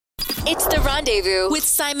It's The Rendezvous with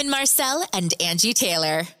Simon Marcel and Angie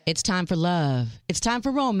Taylor. It's time for love. It's time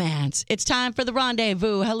for romance. It's time for The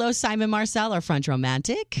Rendezvous. Hello, Simon Marcel, our French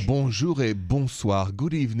romantic. Bonjour et bonsoir.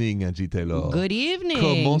 Good evening, Angie Taylor. Good evening.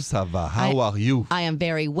 Comment ça va? How are you? I am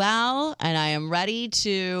very well, and I am ready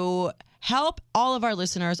to help all of our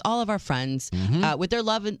listeners, all of our friends with their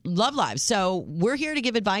love lives. So we're here to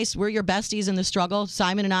give advice. We're your besties in the struggle.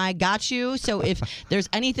 Simon and I got you. So if there's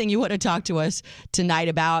anything you want to talk to us tonight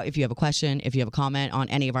about, if you have a question, if you have a comment on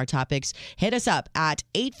any of our topics, hit us up at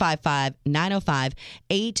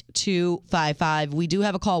 855-905-8255. We do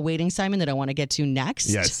have a call waiting, Simon, that I want to get to next.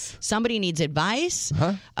 Yes. Somebody needs advice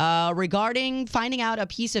regarding finding out a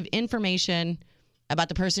piece of information about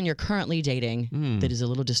the person you're currently dating that is a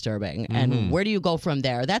little disturbing. And where do you go from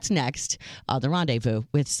there? That's next. The Rendezvous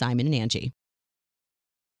with Simon and Angie.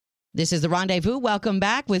 This is The Rendezvous. Welcome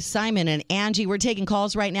back with Simon and Angie. We're taking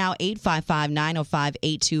calls right now,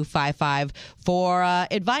 855-905-8255 for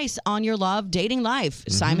advice on your love, dating life.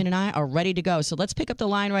 Simon and I are ready to go. So let's pick up the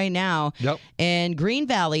line right now. Yep. In Green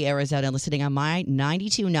Valley, Arizona, listening on my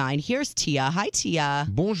 92.9. Here's Tia. Hi, Tia.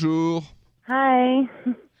 Bonjour. Hi.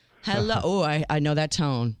 Hello. Oh, I know that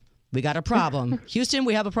tone. We got a problem. Houston,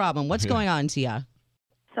 we have a problem. What's going on, Tia?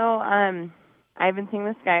 So, I've been seeing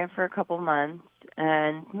this guy for a couple of months,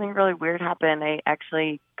 and something really weird happened. I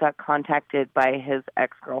actually got contacted by his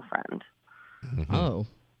ex-girlfriend. Oh.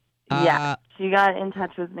 Yeah. She got in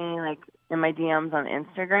touch with me, like, in my DMs on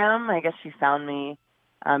Instagram. I guess she found me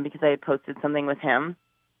because I had posted something with him.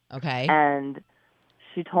 Okay. And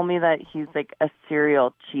she told me that he's, like, a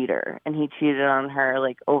serial cheater, and he cheated on her,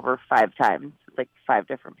 like, over 5 times, like 5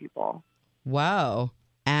 different people. Wow.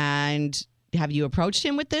 And have you approached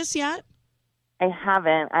him with this yet? I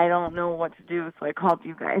haven't. I don't know what to do, so I called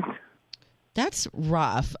you guys. That's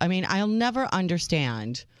rough. I mean, I'll never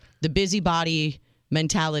understand the busybody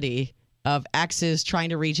mentality of exes trying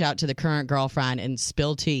to reach out to the current girlfriend and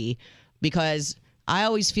spill tea, because I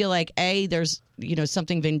always feel like, A, there's,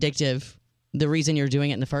 something vindictive the reason you're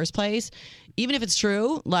doing it in the first place. Even if it's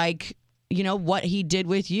true, like, what he did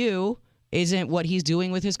with you isn't what he's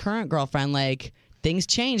doing with his current girlfriend. Like, things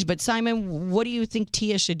change. But Simon, what do you think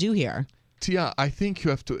Tia should do here? Tia, I think you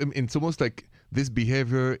have to, it's almost like this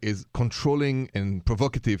behavior is controlling and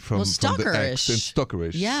provocative from the ex and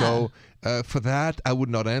stalkerish. Yeah. So for that, I would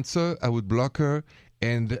not answer. I would block her.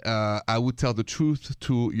 And I would tell the truth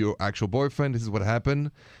to your actual boyfriend. This is what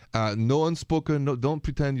happened. No unspoken. No, don't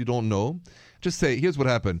pretend you don't know. Just say, here's what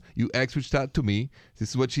happened. Your ex reached out to me. This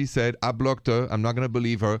is what she said. I blocked her. I'm not going to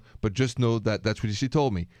believe her. But just know that that's what she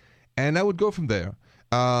told me. And I would go from there.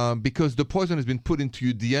 Because the poison has been put into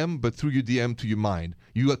your DM, but through your DM to your mind.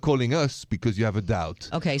 You are calling us because you have a doubt.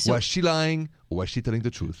 Okay, so was she lying or was she telling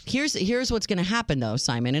the truth? Here's what's going to happen, though,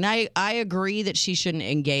 Simon. And I agree that she shouldn't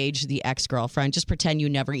engage the ex-girlfriend. Just pretend you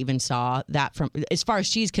never even saw that from, as far as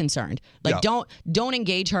she's concerned. Like, don't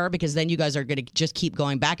engage her, because then you guys are going to just keep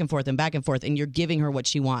going back and forth, and you're giving her what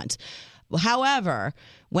she wants. However,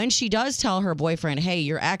 when she does tell her boyfriend, hey,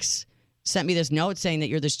 your ex sent me this note saying that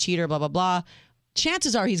you're this cheater, blah, blah, blah,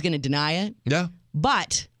 chances are he's going to deny it. Yeah.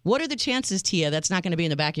 But what are the chances, Tia, that's not going to be in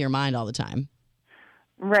the back of your mind all the time?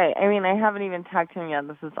 Right. I mean, I haven't even talked to him yet.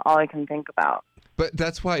 This is all I can think about. But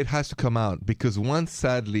that's why it has to come out, because once,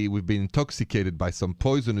 sadly, we've been intoxicated by some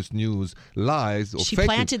poisonous news, lies, or she fake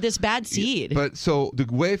planted news. this bad seed. But so the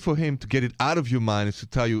way for him to get it out of your mind is to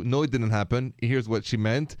tell you, no, it didn't happen. Here's what she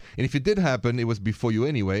meant. And if it did happen, it was before you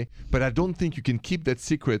anyway. But I don't think you can keep that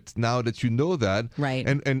secret now that you know that. Right.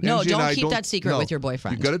 And no, Angie don't and I keep that secret with your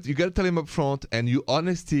boyfriend. You got to tell him up front, and your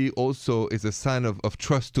honesty also is a sign of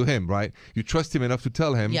trust to him, right? You trust him enough to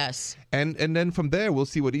tell him. Yes. And then from there, we'll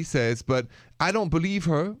see what he says. But I don't believe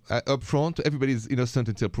her up front. Everybody's innocent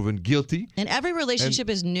until proven guilty. And every relationship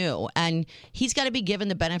is new. And he's got to be given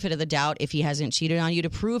the benefit of the doubt if he hasn't cheated on you to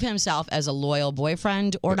prove himself as a loyal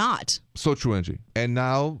boyfriend or not. So true, Angie. And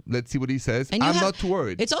now, let's see what he says. I'm not too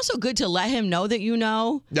worried. It's also good to let him know that you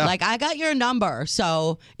know. Yeah. Like, I got your number,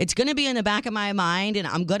 so it's going to be in the back of my mind, and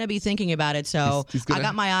I'm going to be thinking about it, so I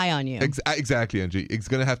got my eye on you. Exactly, Angie. It's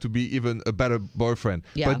going to have to be even a better boyfriend.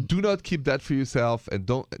 Yeah. But do not keep that for yourself, and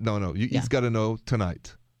he's got to know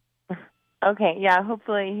tonight. Okay, yeah,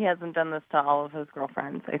 hopefully he hasn't done this to all of his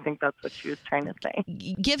girlfriends. I think that's what she was trying to say.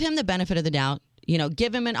 Give him the benefit of the doubt.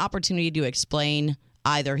 Give him an opportunity to explain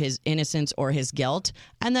either his innocence or his guilt.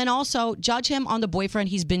 And then also judge him on the boyfriend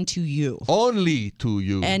he's been to you. Only to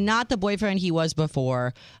you. And not the boyfriend he was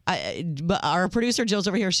before. But our producer Jill's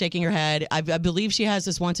over here shaking her head. I believe she has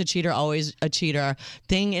this once a cheater, always a cheater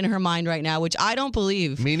thing in her mind right now, which I don't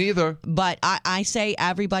believe. Me neither. But I say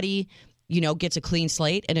everybody gets a clean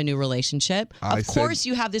slate in a new relationship. Of course,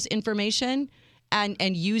 you have this information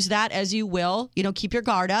and use that as you will. Keep your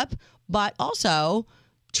guard up, but also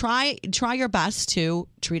try your best to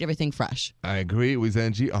treat everything fresh. I agree with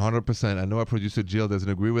Angie 100%. I know our producer Jill doesn't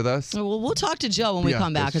agree with us. Well, we'll talk to Jill when we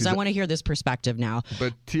come back because I want to hear this perspective now.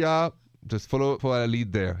 But Tia, just follow our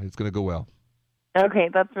lead there. It's going to go well. Okay,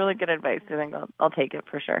 that's really good advice. I think I'll take it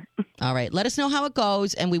for sure. All right. Let us know how it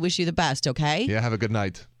goes, and we wish you the best, okay? Yeah, have a good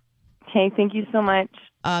night. Okay, thank you so much.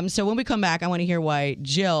 So when we come back, I want to hear why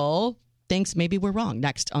Jill thinks maybe we're wrong.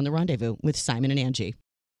 Next on The Rendezvous with Simon and Angie.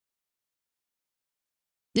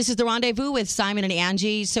 This is The Rendezvous with Simon and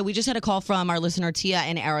Angie. So we just had a call from our listener, Tia,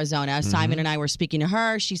 in Arizona. Simon and I were speaking to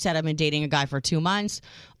her. She said, I've been dating a guy for 2 months.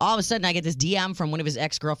 All of a sudden, I get this DM from one of his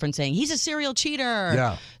ex-girlfriends saying, he's a serial cheater.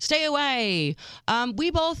 Yeah. Stay away.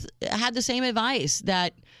 We both had the same advice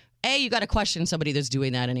that, A, you got to question somebody that's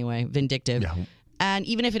doing that anyway, vindictive. Yeah. And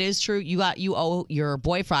even if it is true, you owe your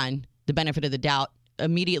boyfriend the benefit of the doubt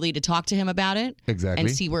immediately to talk to him about it. Exactly. And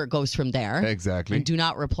see where it goes from there. Exactly. And do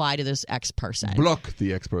not reply to this ex-person. Block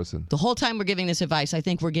the ex-person. The whole time we're giving this advice, I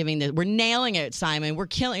think we're nailing it, Simon. We're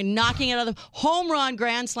knocking it out of the home run,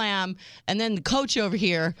 grand slam. And then the coach over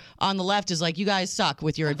here on the left is like, you guys suck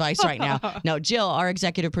with your advice right now. No, Jill, our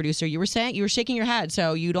executive producer, you were shaking your head,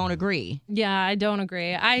 so you don't agree. Yeah, I don't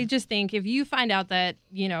agree. I just think if you find out that,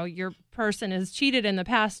 your person has cheated in the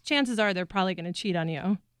past, chances are they're probably going to cheat on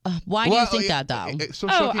you. Why do you think that, though? It's so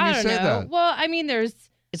shocking I you don't say know. that. Well, I mean, Is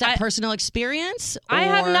that personal experience? I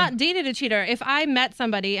have not dated a cheater. If I met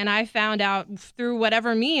somebody and I found out through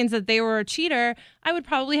whatever means that they were a cheater, I would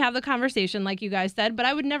probably have the conversation like you guys said, but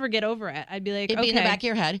I would never get over it. I'd be like, It'd be in the back of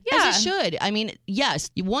your head. Yeah. As it should. I mean, yes,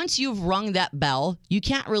 once you've rung that bell, you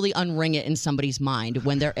can't really unring it in somebody's mind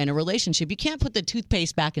when they're in a relationship. You can't put the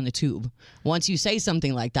toothpaste back in the tube once you say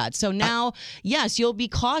something like that. So now, yes, you'll be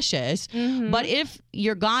cautious. But if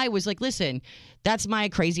your guy was like, listen, that's my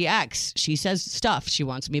crazy ex. She says stuff. She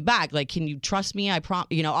wants me back. Like, can you trust me?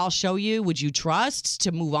 I'll show you. Would you trust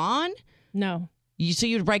to move on? No. So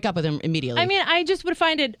you'd break up with him immediately. I mean, I just would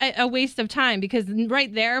find it a waste of time because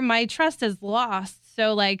right there, my trust is lost.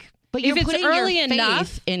 So but if it's early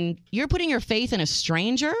enough, you're putting your faith in a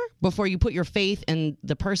stranger before you put your faith in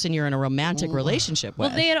the person you're in a romantic relationship with.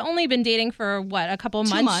 Well, they had only been dating for a couple of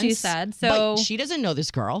months, she said. So but she doesn't know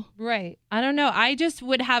this girl, right? I don't know. I just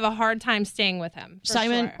would have a hard time staying with him.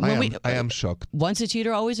 Simon, sure. I am shocked. Once a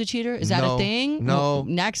cheater, always a cheater. Is that a thing? No.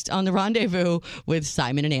 Next on The Rendezvous with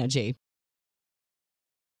Simon and Angie.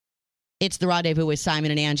 It's The Rendezvous with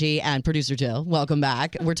Simon and Angie and producer Jill. Welcome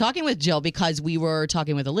back. We're talking with Jill because we were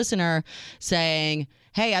talking with a listener saying,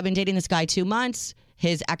 hey, I've been dating this guy 2 months.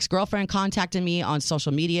 His ex-girlfriend contacted me on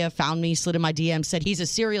social media, found me, slid in my DM, said he's a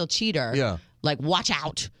serial cheater. Yeah. Like, watch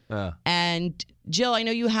out. Yeah. And Jill, I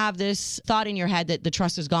know you have this thought in your head that the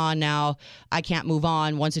trust is gone now. I can't move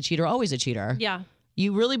on. Once a cheater, always a cheater. Yeah.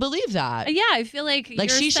 You really believe that? Yeah, I feel like you're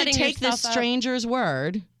she should setting take this yourself up. stranger's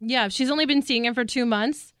word. Yeah, she's only been seeing him for 2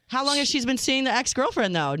 months. How long has she been seeing the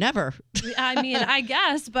ex-girlfriend, though? Never. I mean, I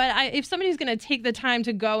guess, but if somebody's going to take the time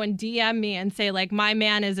to go and DM me and say, my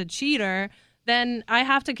man is a cheater, then I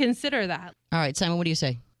have to consider that. All right, Simon, what do you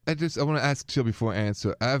say? I want to ask Jill before I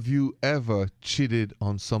answer. Have you ever cheated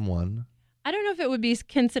on someone? I don't know if it would be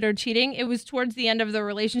considered cheating. It was towards the end of the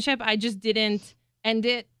relationship. I just didn't end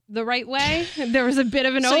it the right way. There was a bit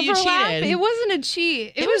of an So you overlap. cheated. It wasn't a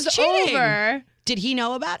cheat. It was cheating. over. Did he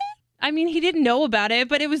know about it? I mean, he didn't know about it,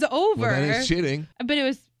 but it was over. Well, that is cheating. But it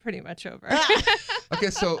was pretty much over. Okay,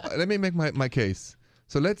 so let me make my case.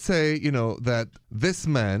 So let's say, that this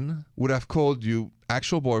man would have called you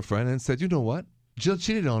actual boyfriend and said, you know what? Jill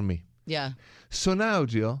cheated on me. Yeah. So now,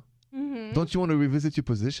 Jill, don't you want to revisit your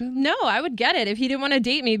position? No, I would get it. If he didn't want to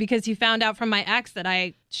date me because he found out from my ex that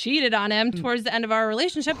I cheated on him towards the end of our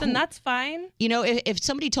relationship, then that's fine. If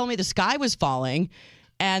somebody told me the sky was falling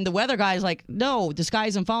and the weather guy is like, no, the sky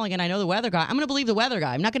isn't falling and I know the weather guy, I'm going to believe the weather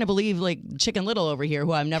guy. I'm not going to believe Chicken Little over here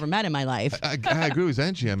who I've never met in my life. I agree with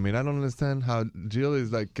Angie. I mean, I don't understand how Jill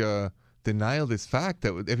is denial this fact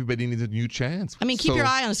that everybody needs a new chance. I mean, keep your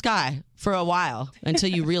eye on the sky for a while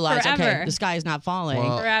until you realize, okay, Forever. the sky is not falling.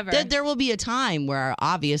 Well, Forever. There will be a time where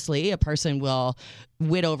obviously a person will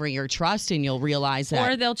win over your trust and you'll realize that.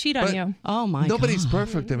 Or they'll cheat on But- you. Oh my Nobody's God.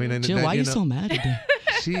 perfect. I mean, and Jill, that, why are you so mad today?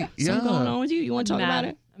 Something going on with you? You want to talk about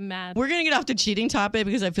it? I'm mad. We're going to get off the cheating topic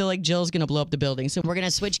because I feel like Jill's going to blow up the building. So we're going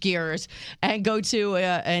to switch gears and go to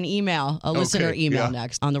an email, a listener email yeah.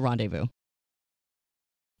 next on The Rendezvous.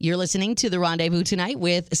 You're listening to The Rendezvous tonight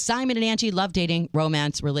with Simon and Angie, love, dating,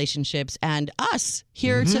 romance, relationships, and us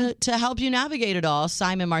here to help you navigate it all.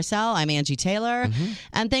 Simon Marcel, I'm Angie Taylor.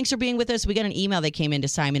 And thanks for being with us. We got an email that came into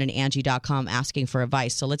simonandangie.com asking for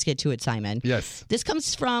advice. So let's get to it, Simon. Yes. This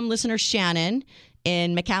comes from listener Shannon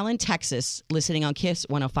in McAllen, Texas, listening on KISS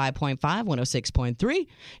 105.5, 106.3.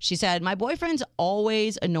 She said, my boyfriend's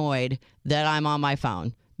always annoyed that I'm on my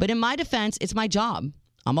phone. But in my defense, it's my job.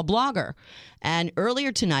 I'm a blogger. And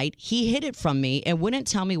earlier tonight, he hid it from me and wouldn't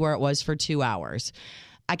tell me where it was for 2 hours.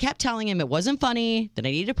 I kept telling him it wasn't funny, that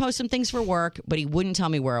I needed to post some things for work, but he wouldn't tell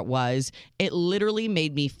me where it was. It literally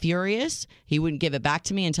made me furious. He wouldn't give it back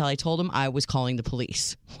to me until I told him I was calling the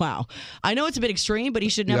police. Wow. I know it's a bit extreme, but he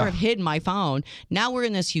should never have hidden my phone. Now we're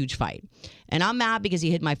in this huge fight. And I'm mad because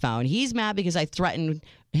he hid my phone. He's mad because I threatened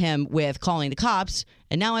him with calling the cops,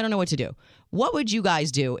 and now I don't know what to do. What would you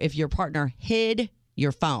guys do if your partner hid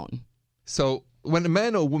your phone? So when a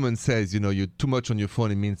man or woman says, you're too much on your phone,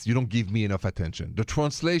 it means you don't give me enough attention. The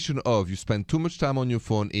translation of you spend too much time on your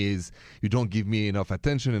phone is you don't give me enough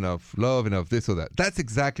attention, enough love, enough this or that. That's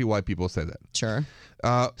exactly why people say that. Sure.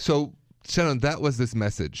 So, Shannon, that was this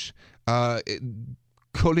message.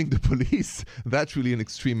 Calling the police, that's really an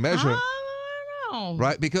extreme measure. I don't know.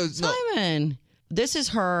 Right? Because, Simon, this is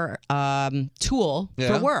her tool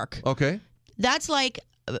for work. Okay. That's like...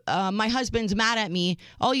 my husband's mad at me.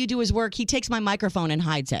 All you do is work. He takes my microphone and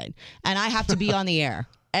hides it. And I have to be on the air.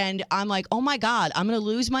 And I'm like, oh my God, I'm going to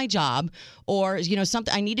lose my job. Or,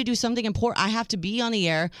 something. I need to do something important. I have to be on the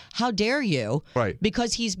air. How dare you? Right.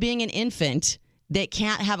 Because he's being an infant that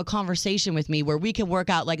can't have a conversation with me where we can work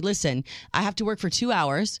out, like, listen, I have to work for 2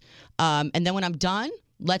 hours. And then when I'm done,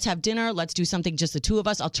 let's have dinner. Let's do something, just the two of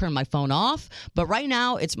us. I'll turn my phone off. But right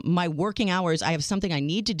now, it's my working hours. I have something I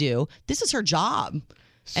need to do. This is her job.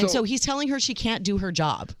 And so he's telling her she can't do her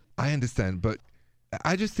job. I understand, but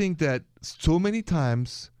I just think that so many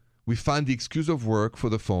times we find the excuse of work for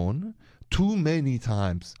the phone. Too many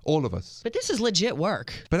times, all of us. But this is legit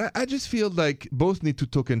work. But I just feel like both need to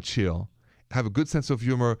talk and chill. Have a good sense of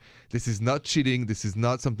humor. This is not cheating. This is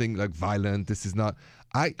not something like violent. This is not...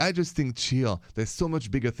 I just think chill. There's so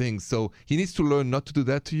much bigger things. So he needs to learn not to do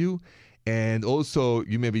that to you. And also,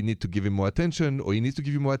 you maybe need to give him more attention, or he needs to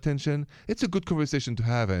give you more attention. It's a good conversation to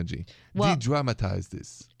have, Angie. Well, de-dramatize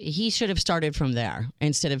this. He should have started from there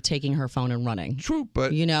instead of taking her phone and running. True,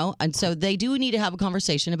 but... And so they do need to have a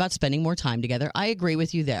conversation about spending more time together. I agree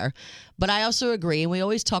with you there. But I also agree, and we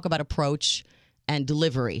always talk about approach and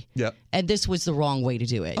delivery. Yeah. And this was the wrong way to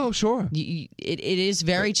do it. Oh, sure. It is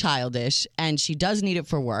very childish, and she does need it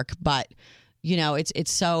for work, but...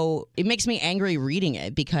 it's so, it makes me angry reading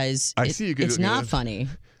it because it's not funny.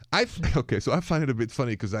 So I find it a bit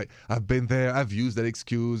funny because I've been there, I've used that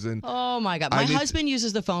excuse. And oh my God. My husband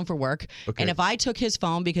uses the phone for work. Okay. And if I took his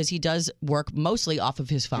phone, because he does work mostly off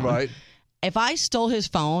of his phone. Right. If I stole his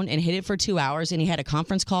phone and hid it for 2 hours and he had a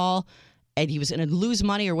conference call and he was going to lose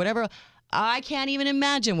money or whatever, I can't even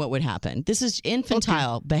imagine what would happen. This is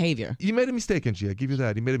infantile behavior. You made a mistake, Angie. I give you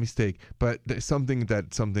that. You made a mistake. But there's something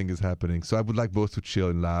is happening. So I would like both to chill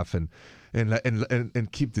and laugh and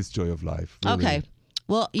keep this joy of life. Really. Okay.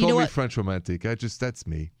 Well, you Call know me what? French romantic. That's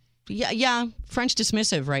me. Yeah, French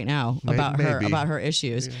dismissive right now about her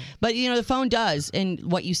issues. Yeah. But the phone does, and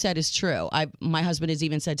what you said is true. My husband has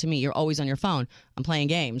even said to me, "You're always on your phone." I'm playing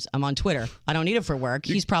games. I'm on Twitter. I don't need it for work.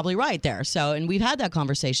 He's probably right there. So, and we've had that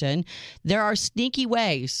conversation. There are sneaky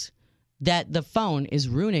ways that the phone is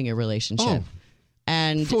ruining a relationship. Oh,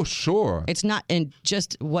 and for sure. It's not in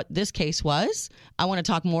just what this case was. I want to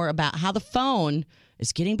talk more about how the phone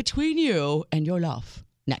is getting between you and your love.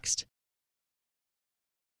 Next.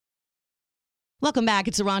 Welcome back.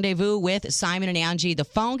 It's The Rendezvous with Simon and Angie. The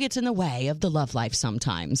phone gets in the way of the love life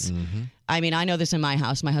sometimes. Mm-hmm. I mean, I know this in my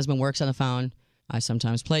house. My husband works on the phone. I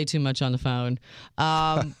sometimes play too much on the phone.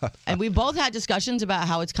 And we both had discussions about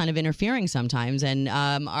how it's kind of interfering sometimes. And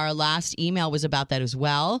our last email was about that as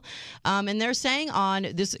well. And they're saying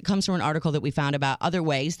this comes from an article that we found about other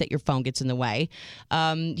ways that your phone gets in the way.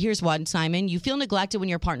 Here's one, Simon. You feel neglected when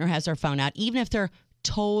your partner has their phone out, even if they're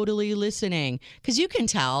totally listening. Because you can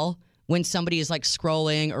tell when somebody is like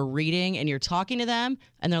scrolling or reading and you're talking to them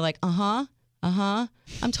and they're like, I'm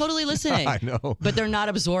totally listening. I know. But they're not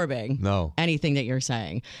absorbing anything that you're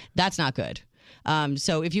saying. That's not good.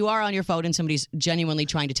 So if you are on your phone and somebody's genuinely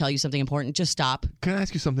trying to tell you something important, just stop. Can I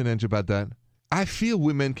ask you something, Angie, about that? I feel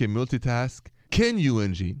women can multitask. Can you,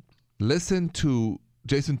 Angie, listen to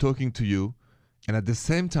Jason talking to you and at the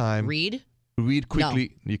same time... Read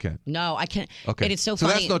quickly? No. You can. No, I can't. Okay. And it's so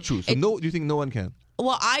funny. funny. So that's not true. So do you think no one can?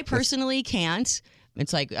 Well, I personally can't.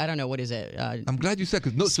 It's like, I don't know, what is it? I'm glad you said,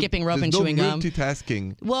 because Skipping rope there's and no chewing gum.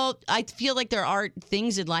 multitasking. Well, I feel like there are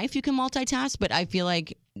things in life you can multitask, but I feel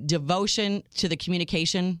like devotion to the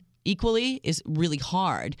communication equally is really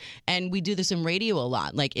hard. And we do this in radio a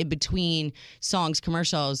lot, like in between songs,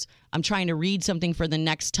 commercials. I'm trying to read something for the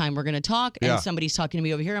next time we're going to talk, and somebody's talking to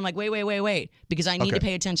me over here. I'm like, wait, because I need to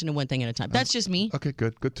pay attention to one thing at a time. That's just me. Okay,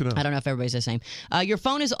 good to know. I don't know if everybody's the same. Your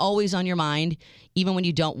phone is always on your mind, even when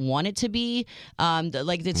you don't want it to be.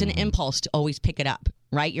 Like it's an impulse to always pick it up,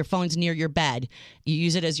 right? Your phone's near your bed. You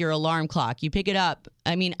use it as your alarm clock. You pick it up.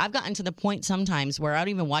 I mean, I've gotten to the point sometimes where I don't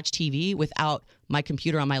even watch TV without my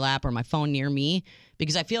computer on my lap or my phone near me,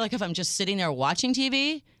 because I feel like if I'm just sitting there watching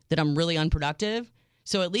TV, that I'm really unproductive.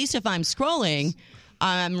 So at least if I'm scrolling,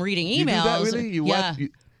 I'm reading emails. You do that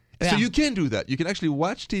really? So you can do that. You can actually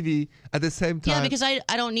watch TV at the same time. Yeah, because I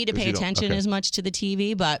don't need to pay attention as much to the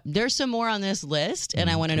TV, but there's some more on this list, and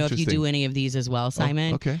I want to know if you do any of these as well,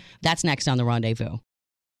 Simon. Okay. That's next on The Rendezvous.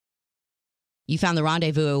 You found The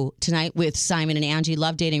Rendezvous tonight with Simon and Angie,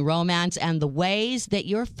 love, dating, romance, and the ways that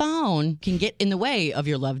your phone can get in the way of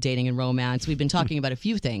your love, dating, and romance. We've been talking about a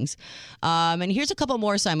few things. And here's a couple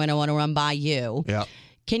more, Simon, I want to run by you. Yeah.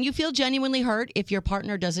 Can you feel genuinely hurt if your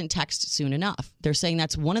partner doesn't text soon enough? They're saying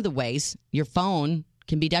that's one of the ways your phone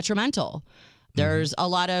can be detrimental. There's a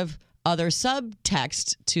lot of other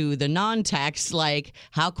subtext to the non-text, like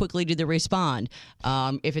how quickly do they respond?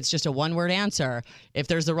 If it's just a one-word answer, if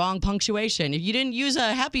there's the wrong punctuation, if you didn't use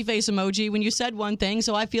a happy face emoji when you said one thing,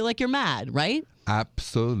 so I feel like you're mad, right?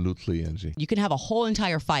 Absolutely, Angie. You can have a whole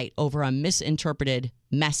entire fight over a misinterpreted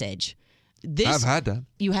message. I've had that.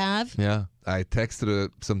 You have? Yeah. I texted her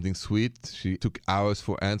something sweet. She took hours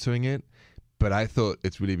for answering it, but I thought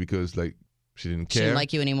it's really because she didn't care. She didn't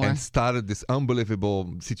like you anymore. And started this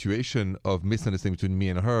unbelievable situation of misunderstanding between me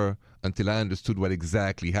and her until I understood what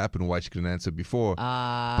exactly happened, why she couldn't answer before.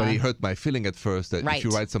 But it hurt my feeling at first that if you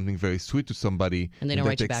write something very sweet to somebody and they don't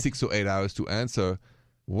write you back, 6 or 8 hours to answer,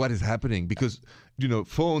 what is happening? Because,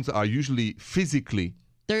 phones are usually physically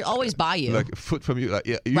they're always by you. Like a foot from you.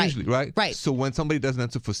 Usually, right? Right. So when somebody doesn't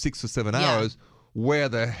answer for 6 or 7 hours, where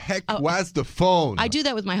the heck was the phone? I do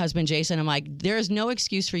that with my husband, Jason. I'm like, there's no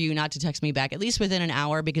excuse for you not to text me back, at least within an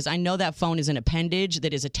hour, because I know that phone is an appendage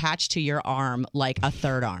that is attached to your arm like a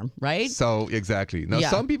third arm, right? So, exactly. Now,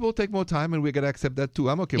 some people take more time, and we got to accept that, too.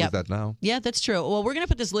 I'm okay with that now. Yeah, that's true. Well, we're going to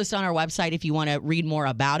put this list on our website if you want to read more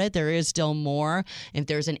about it. There is still more. If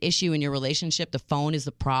there's an issue in your relationship, the phone is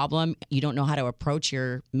the problem, you don't know how to approach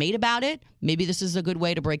your mate about it, maybe this is a good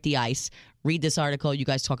way to break the ice. Read this article. You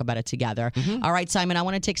guys talk about it together. All right, Simon, I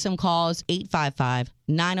want to take some calls.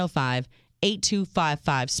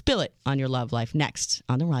 855-905-8255. Spill it on your love life next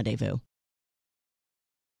on The Rendezvous.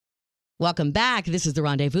 Welcome back. This is The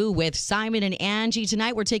Rendezvous with Simon and Angie.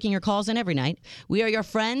 Tonight, we're taking your calls in every night. We are your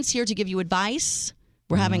friends here to give you advice.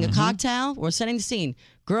 We're having a cocktail. We're setting the scene.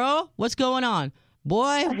 Girl, what's going on?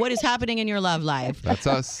 Boy, what is happening in your love life? That's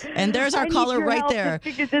us. And there's our caller right there. To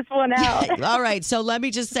figure this one out. All right. So let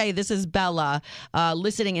me just say, this is Bella,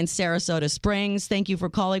 listening in Sarasota Springs. Thank you for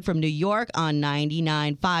calling from New York on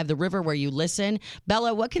 99.5, the river where you listen.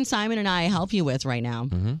 Bella, what can Simon and I help you with right now?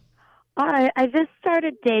 I just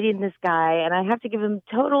started dating this guy, and I have to give him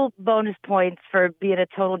total bonus points for being a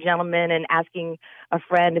total gentleman and asking a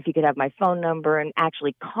friend if he could have my phone number and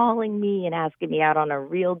actually calling me and asking me out on a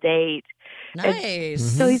real date. Nice.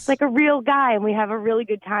 So he's like a real guy, and we have a really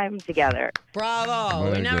good time together. Bravo.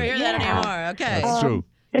 Very We never good. hear that anymore. Okay. That's true.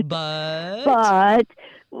 But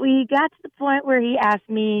we got to the point where he asked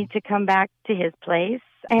me to come back to his place,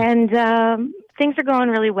 and things are going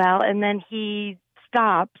really well, and then he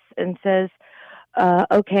stops and says,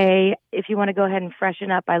 okay, if you want to go ahead and freshen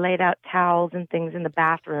up, I laid out towels and things in the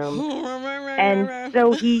bathroom. And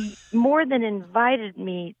so he more than invited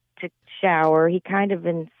me to shower, he kind of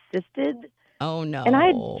insisted. Oh, no. And I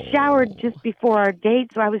had showered just before our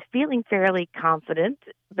date, so I was feeling fairly confident,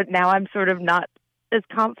 but now I'm sort of not as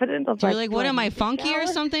confident. You're like, what, am I funky or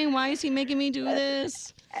something? Why is he making me do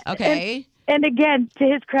this? Okay. And again, to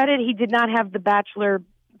his credit, he did not have the bachelor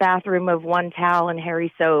bathroom of one towel and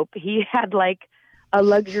hairy soap. He had like a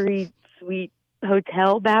luxury suite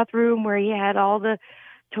hotel bathroom where he had all the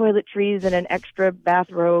toiletries and an extra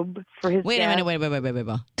bathrobe for his Wait a guests. minute.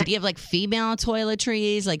 Wait. Did he have like female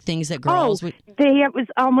toiletries, like things that girls would... It was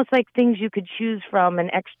almost like things you could choose from, and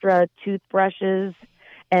extra toothbrushes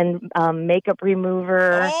and makeup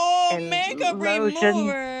remover. Oh, and makeup lotion.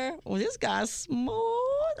 remover. Well, this guy's smooth.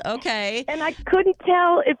 Okay. And I couldn't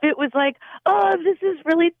tell if it was like, oh, this is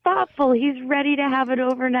really thoughtful. He's ready to have an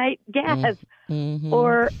overnight guest. Mm-hmm.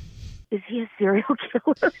 Or is he a serial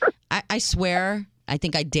killer? I swear I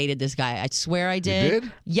think I dated this guy. I swear I did.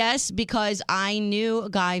 did? Yes, because I knew a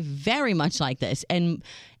guy very much like this. And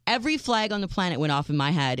every flag on the planet went off in my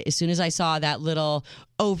head as soon as I saw that little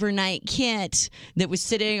overnight kit that was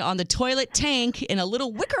sitting on the toilet tank in a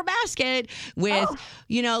little wicker basket with,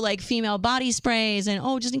 like female body sprays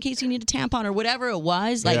and, just in case you need a tampon or whatever it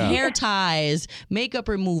was, like hair ties, makeup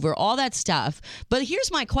remover, all that stuff. But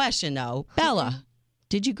here's my question, though. Bella,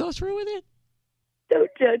 did you go through with it? Don't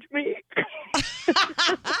judge me.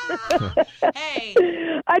 Hey,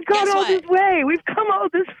 I've gone all this way. We've come all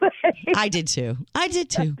this way. I did too.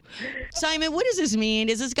 Simon, what does this mean?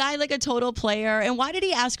 Is this guy like a total player? And why did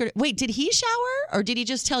he ask her? Wait, did he shower or did he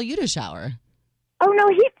just tell you to shower? Oh no,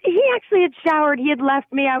 he actually had showered. He had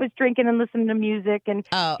left me. I was drinking and listening to music, and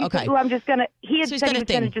okay. He said, well, I'm just gonna. He had So he's said got he a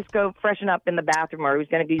was gonna thing. just go freshen up in the bathroom, or he was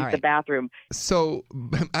gonna use All the right. bathroom. So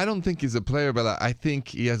I don't think he's a player, but I think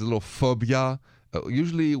he has a little phobia.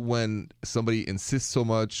 Usually when somebody insists so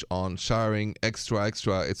much on showering extra,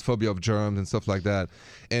 it's phobia of germs and stuff like that.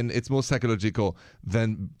 And it's more psychological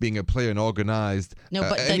than being a player and organized. No,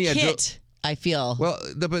 but any the adult- kit, I feel. Well,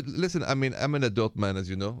 but listen, I mean, I'm an adult man, as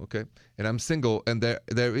you know, okay? And I'm single, and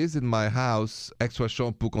there is in my house extra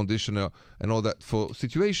shampoo, conditioner, and all that for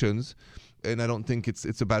situations. And I don't think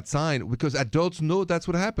it's a bad sign because adults know that's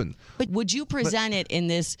what happened. But would you present it in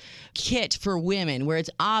this kit for women where it's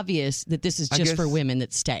obvious that this is I just for guess- women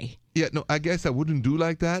that stay? Yeah, no, I guess I wouldn't do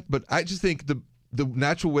like that, but I just think the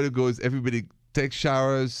natural way to go is everybody take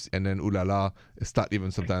showers and then ooh la la, start even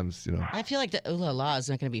sometimes, I feel like the ooh la la is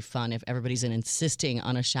not going to be fun if everybody's insisting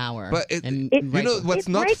on a shower. But and you know what's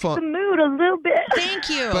It not breaks fun? the mood a little bit. Thank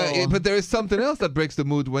you. But there is something else that breaks the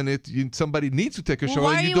mood when somebody needs to take a Well, shower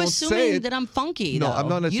why and are you you don't say assuming it. that I'm funky? No, though? I'm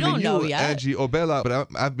not You assuming don't know yet. Angie or Bella, but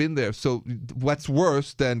I've been there. So what's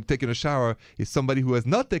worse than taking a shower is somebody who has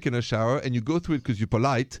not taken a shower and you go through it because you're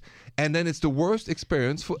polite, and then it's the worst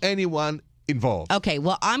experience for anyone involved. Okay,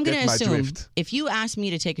 well, I'm going Get to my assume drift. if you ask me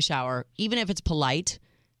to take a shower, even if it's polite,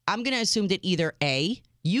 I'm going to assume that either A,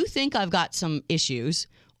 you think I've got some issues,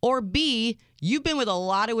 or B, you've been with a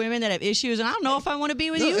lot of women that have issues, and I don't know if I want to be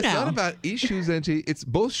with No, you it's now. not about issues, Angie. It's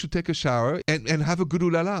both should take a shower and have a good ooh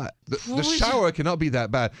la la. The Well, shower cannot be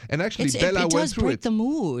that bad. And actually, it Bella went does through break it. the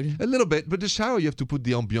mood. A little bit, but the shower, you have to put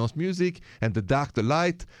the ambiance music and the dark, the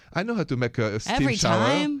light. I know how to make a steam Every shower.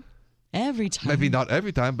 time. Every time. Maybe not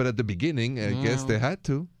every time, but at the beginning, I guess they had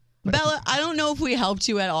to. Bella, I don't know if we helped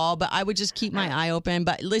you at all, but I would just keep my eye open.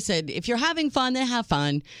 But listen, if you're having fun, then have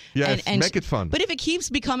fun. Yes, make it fun. But if it keeps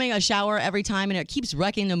becoming a shower every time and it keeps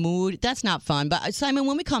wrecking the mood, that's not fun. But Simon,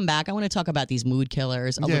 when we come back, I want to talk about these mood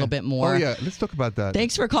killers a little bit more. Oh, yeah. Let's talk about that.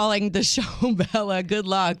 Thanks for calling the show, Bella. Good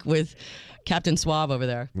luck with Captain Suave over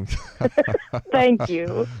there. Thank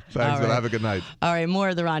you. Thanks, All Bella. right. Have a good night. All right, more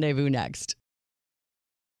of the Rendezvous next.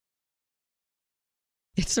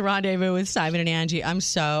 It's the Rendezvous with Simon and Angie. I'm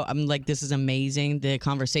like, this is amazing. The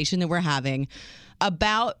conversation that we're having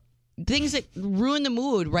about things that ruin the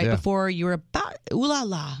mood right Yeah. before you're about, ooh la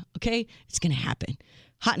la, okay? It's going to happen.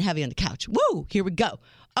 Hot and heavy on the couch. Woo, here we go.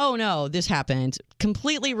 Oh no, this happened.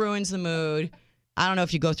 Completely ruins the mood. I don't know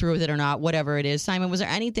if you go through with it or not, whatever it is. Simon, was there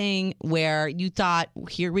anything where you thought,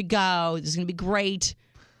 here we go, this is going to be great,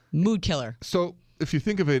 mood killer? So if you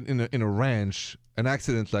think of it in a ranch, an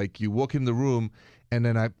accident like you walk in the room and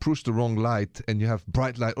then I push the wrong light and you have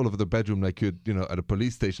bright light all over the bedroom like you'd, at a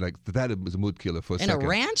police station, like that was a mood killer for a In second. a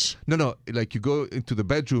ranch? No, like you go into the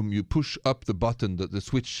bedroom, you push up the button, the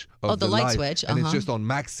switch of the light light, switch, and it's uh-huh. just on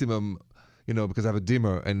maximum, because I have a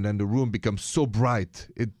dimmer, and then the room becomes so bright,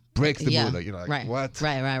 it breaks the Yeah, mood. Like, right. what?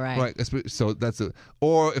 Right. Right. So that's it.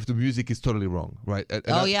 Or if the music is totally wrong, right? And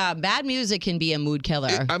Oh yeah, bad music can be a mood killer,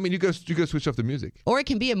 I mean, you gotta switch off the music. or it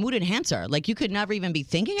can be a mood enhancer. Like you could never even be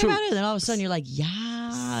thinking True. about it, and all of a sudden you're like,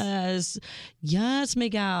 yes,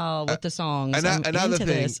 Miguel, with the songs. I'm Another into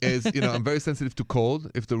thing this. is, I'm very sensitive to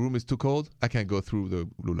cold. If the room is too cold, I can't go through the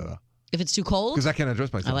lulala If it's too cold, because I can't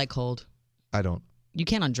undress myself. I like cold. I don't. You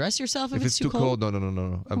can't undress yourself if If it's too cold, no.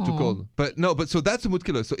 I'm too Aw. cold. But so that's a mood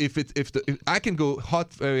killer. So if I can go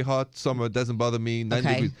hot, very hot, summer doesn't bother me, 90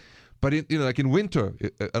 Okay. degrees. But like in winter,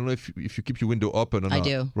 I don't know if you keep your window open or not. I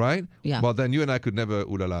do. Right? Yeah. Well, then you and I could never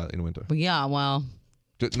ooh la la in winter. Well, yeah, well,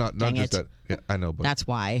 Not Dang just it. that. Yeah, I know. But that's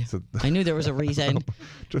why. So- I knew there was a reason.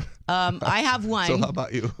 I have one. So how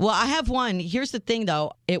about you? Well, I have one. Here's the thing,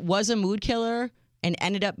 though. It was a mood killer and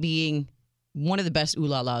ended up being one of the best ooh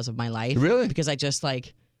la las of my life. Really? Because I just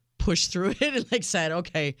pushed through it and said,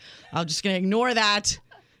 okay, I'm just going to ignore that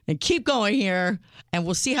and keep going here, and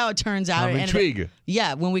we'll see how it turns out. I'm And intrigued.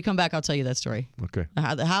 yeah, when we come back, I'll tell you that story. Okay.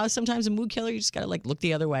 How sometimes a mood killer, you just got to look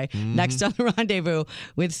the other way. Next on the Rendezvous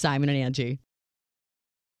with Simon and Angie.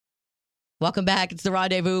 Welcome back. It's the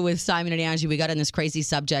Rendezvous with Simon and Angie. We got on this crazy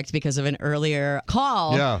subject because of an earlier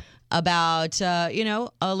call about,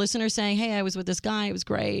 a listener saying, hey, I was with this guy. It was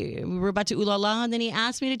great. We were about to ooh la la, and then he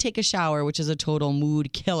asked me to take a shower, which is a total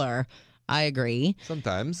mood killer. I agree.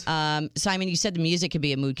 Sometimes. Simon, you said the music could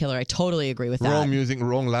be a mood killer. I totally agree with that. Wrong music,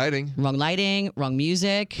 wrong lighting. Wrong lighting, wrong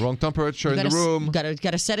music. Wrong temperature in the room. Got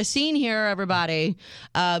to set a scene here, everybody.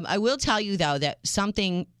 I will tell you, though, that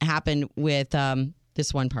something happened with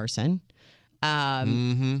this one person.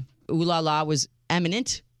 Ooh la la was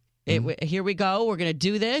imminent. Here we go. We're going to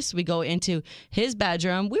do this. We go into his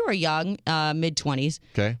bedroom. We were young, mid-20s.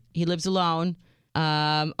 Okay. He lives alone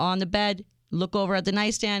on the bed. Look over at the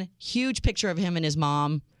nightstand. Huge picture of him and his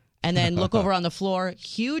mom. And then look over on the floor.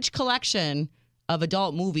 Huge collection of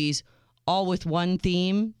adult movies, all with one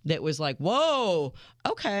theme that was like, whoa,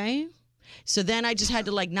 okay. So then I just had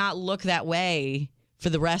to not look that way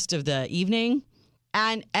for the rest of the evening.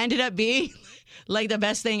 And ended up being the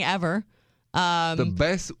best thing ever. The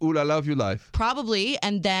best ooh la la of your life. Probably.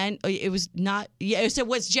 And then it was not, it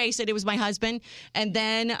was Jason. It was my husband. And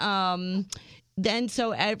then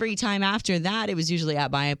so every time after that, it was usually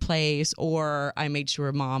at my place, or I made sure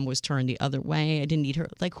mom was turned the other way. I didn't need her.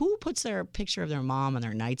 Who puts their picture of their mom on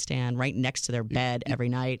their nightstand right next to their bed every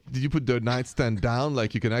night? Did you put the nightstand down?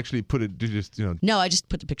 You can actually put it, No, I just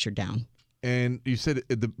put the picture down. And you said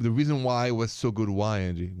the reason why it was so good. Why,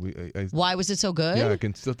 Angie? Why was it so good? Yeah, I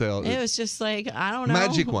can still tell. It was just I don't know.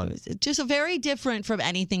 Magic one. Just a very different from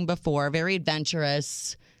anything before. Very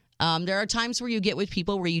adventurous. There are times where you get with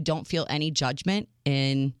people where you don't feel any judgment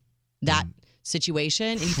in that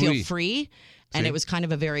situation. And you feel free. And it was kind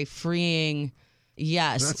of a very freeing,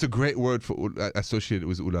 yes. That's a great word for associated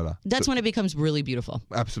with ooh la la. That's when it becomes really beautiful.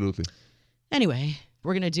 Absolutely. Anyway.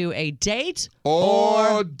 We're going to do a date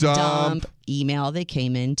or dump email that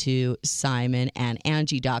came into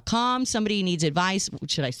simonandangie.com. Somebody needs advice.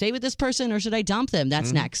 Should I stay with this person or should I dump them?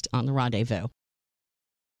 That's next on The Rendezvous.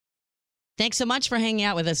 Thanks so much for hanging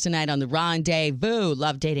out with us tonight on The Rendezvous.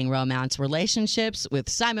 Love, dating, romance, relationships with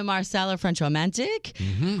Simon Marcel, French Romantic.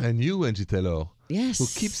 And you, Angie Taylor. Yes. Who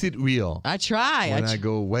keeps it real. I try. When I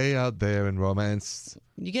go way out there in romance.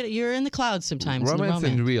 You're in the clouds sometimes. Romance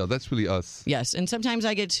and real. That's really us. Yes, and sometimes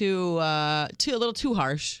I get a little too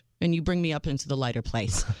harsh, and you bring me up into the lighter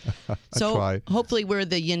place. So try. Hopefully we're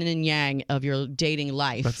the yin and yang of your dating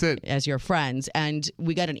life. That's it. As your friends. And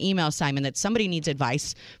we got an email, Simon, that somebody needs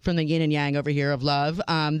advice from the yin and yang over here of love.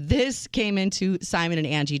 This came into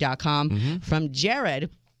simonandangie.com from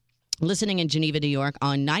Jared. Listening in Geneva, New York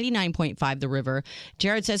on 99.5 The River.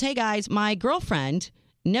 Jared says, hey guys, my girlfriend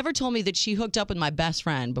never told me that she hooked up with my best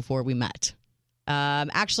friend before we met.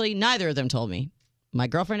 Actually, neither of them told me. My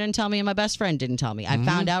girlfriend didn't tell me and my best friend didn't tell me. I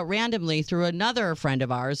found out randomly through another friend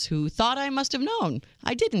of ours who thought I must have known.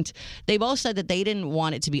 I didn't. They both said that they didn't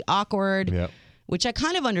want it to be awkward, which I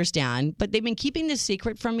kind of understand, but they've been keeping this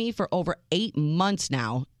secret from me for over 8 months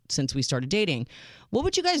now since we started dating. What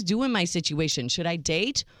would you guys do in my situation? Should I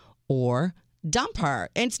date or dump her?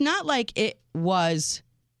 And it's not like it was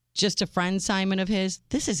just a friend, Simon, of his.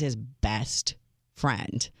 This is his best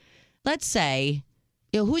friend. Let's say,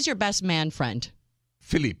 who's your best man friend?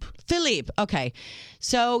 Philippe. Okay.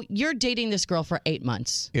 So you're dating this girl for 8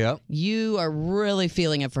 months. Yeah. You are really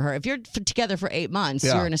feeling it for her. If you're together for 8 months,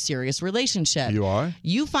 you're in a serious relationship. You are.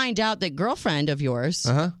 You find out that girlfriend of yours,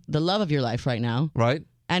 the love of your life right now, right,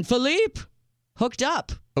 and Philippe hooked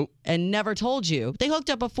up. And never told you. They hooked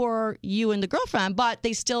up before you and the girlfriend, but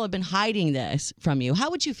they still have been hiding this from you. How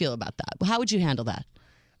would you feel about that? How would you handle that?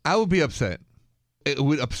 I would be upset. It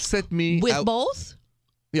would upset me. With both?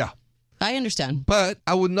 Yeah. I understand. But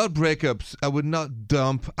I would not break up. I would not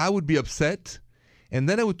dump. I would be upset. And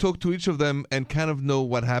then I would talk to each of them and kind of know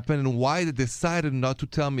what happened and why they decided not to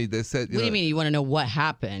tell me. They said, what do you mean you want to know what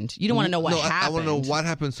happened? You don't want to know what happened. I want to know what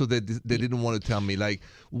happened, so they didn't want to tell me.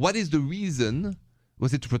 What is the reason?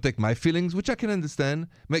 Was it to protect my feelings, which I can understand?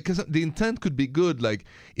 Because the intent could be good,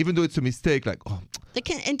 even though it's a mistake,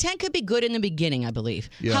 The intent could be good in the beginning, I believe.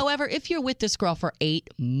 Yeah. However, if you're with this girl for 8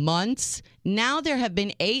 months, now there have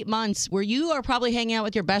been 8 months where you are probably hanging out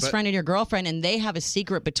with your best friend and your girlfriend, and they have a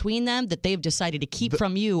secret between them that they've decided to keep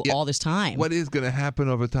from you all this time. What is going to happen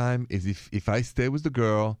over time is if I stay with the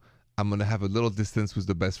girl, I'm going to have a little distance with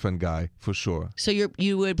the best friend guy, for sure. So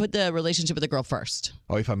you would put the relationship with the girl first?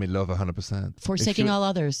 Or if I'm in love, 100%. Forsaking all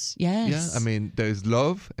others, yes. Yeah, I mean, there is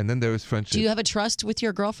love, and then there is friendship. Do you have a trust with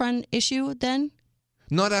your girlfriend issue then?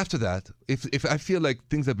 Not after that. If I feel like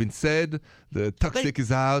things have been said, the toxic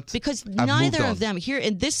is out. Because I've neither moved on. of them, here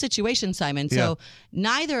in this situation, Simon, so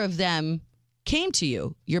neither of them came to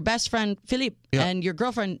you. Your best friend, Philippe, Yeah. and your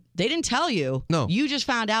girlfriend, they didn't tell you. No. You just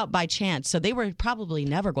found out by chance. So they were probably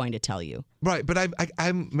never going to tell you. Right, but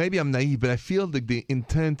I'm maybe I'm naive, but I feel like the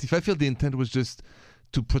intent. If I feel the intent was just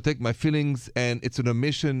to protect my feelings, and it's an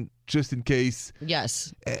omission just in case,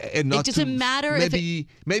 Yes. and not doesn't to, matter if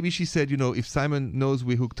maybe she said, if Simon knows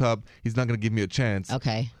we hooked up, he's not going to give me a chance.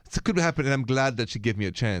 Okay. So it could happen, and I'm glad that she gave me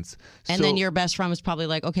a chance. And So, then your best friend was probably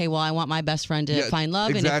like, okay, well, I want my best friend to Yeah, find love.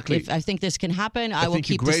 exactly. And if I think this can happen, I will think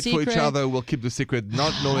you're keep the great secret. for each other. We'll keep the secret,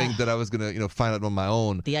 not knowing that I was going to, find out on my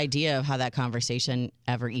own. The idea of how that conversation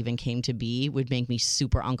ever even came to be would make me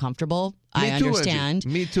super uncomfortable. I Me too, Angie. understand.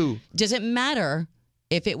 Me too. Does it matter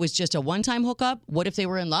if it was just a one-time hookup? What if they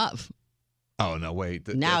were in love? Oh no, wait.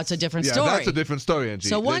 Now it's a different yeah, story. That's a different story, Angie.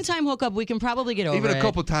 So There's- one-time hookup, we can probably get over even it. a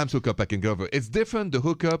couple times hookup, I can go over. It's different, the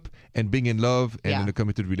hookup and being in love and Yeah. in a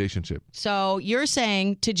committed relationship. So you're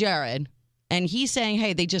saying to Jared, and he's saying,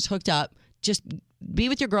 hey, they just hooked up. Just be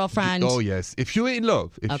with your girlfriend. Oh yes, if you're in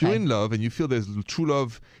love, Okay. and you feel there's true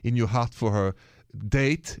love in your heart for her,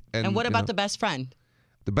 date. And what about the best friend?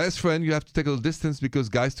 the best friend? You have to take a little distance because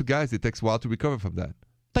guys to guys, it takes a while to recover from that.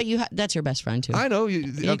 But that's your best friend too. I know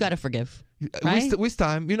You got to forgive. Right? With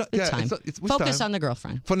time, It's time. It's with Focus time. on the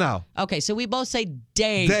girlfriend. For now. Okay, so we both say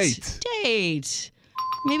date. Date.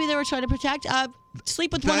 Maybe they were trying to protect.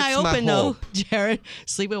 Sleep with one That's eye my open, though, hope. Jared.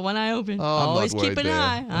 Sleep with one eye open. Oh, I'm Always not keep worried an there.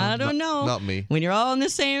 eye. I don't know. Not me. When you're all in the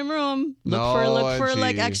same room, look No, for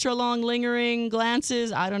like Angie. extra long lingering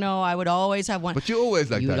glances. I don't know. I would always have one. But you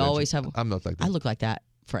always like You that. would Angie. always have. I'm not like that. I look like that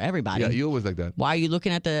for everybody. Yeah, you always like that. Why are you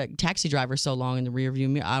looking at the taxi driver so long in the rearview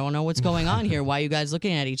mirror? I don't know what's going on here. Why are you guys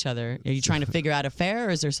looking at each other? Are you trying to figure out a fare,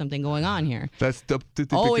 or is there something going on here? That's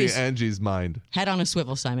typically Always- Angie's mind. Head on a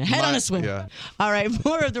swivel, Simon. Head on a swivel. Yeah. All right,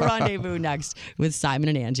 more of the rendezvous next with Simon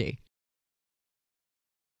and Angie.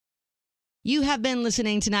 You have been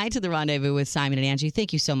listening tonight to the Rendezvous with Simon and Angie.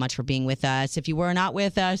 Thank you so much for being with us. If you were not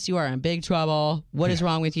with us, you are in big trouble. What is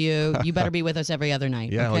wrong with you? You better be with us every other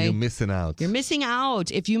night. Yeah, okay? or you're missing out. You're missing out.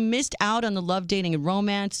 If you missed out on the love, dating, and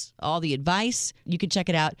romance, all the advice, you can check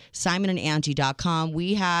it out, simonandangie.com.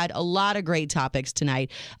 We had a lot of great topics tonight.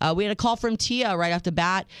 We had a call from Tia right off the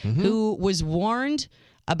bat who was warned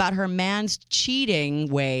about her man's cheating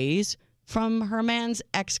ways from her man's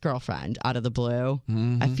ex-girlfriend out of the blue.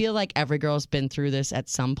 I feel like every girl's been through this at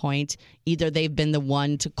some point. Either they've been the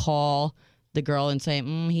one to call the girl and say,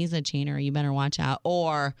 he's a cheater, you better watch out.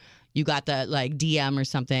 Or you got the DM or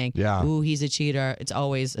something. Yeah. Ooh, he's a cheater. It's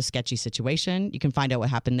always a sketchy situation. You can find out what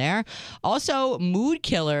happened there. Also, mood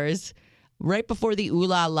killers. Right before the ooh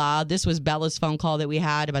la la, this was Bella's phone call that we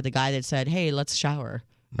had about the guy that said, hey, let's shower.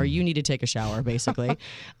 Or you need to take a shower, basically.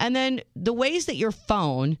 And then the ways that your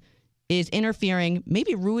phone is interfering,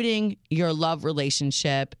 maybe ruining your love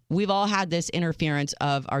relationship. We've all had this interference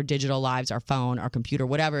of our digital lives, our phone, our computer,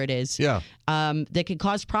 whatever it is. Yeah. That could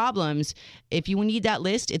cause problems. If you need that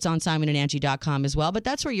list, it's on simonandangie.com as well. But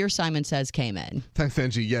that's where your Simon Says came in. Thanks,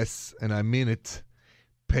 Angie. Yes, and I mean it.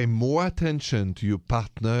 Pay more attention to your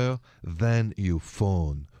partner than your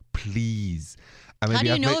phone, please. How do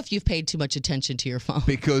you know if you've paid too much attention to your phone?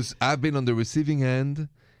 Because I've been on the receiving end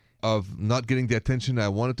of not getting the attention I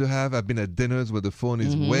wanted to have. I've been at dinners where the phone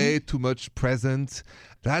is way too much present.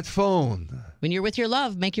 That phone. When you're with your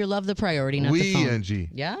love, make your love the priority, not the phone. Angie.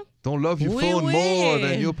 Yeah? Don't love your Oui, phone oui. more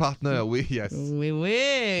than your partner. Yes. Oui.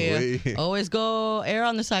 Oui. Always go err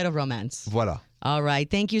on the side of romance. Voilà. All right.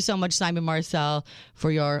 Thank you so much, Simon Marcel, for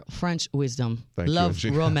your French wisdom. Thank you, Love, Angie.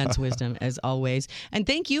 romance wisdom, as always. And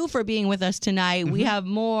thank you for being with us tonight. We have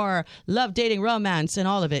more love, dating, romance, and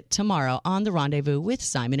all of it tomorrow on The Rendezvous with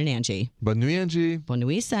Simon and Angie. Bonne nuit, Angie. Bonne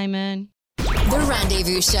nuit, Simon. The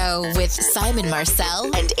Rendezvous Show with Simon Marcel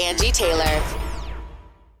and Angie Taylor.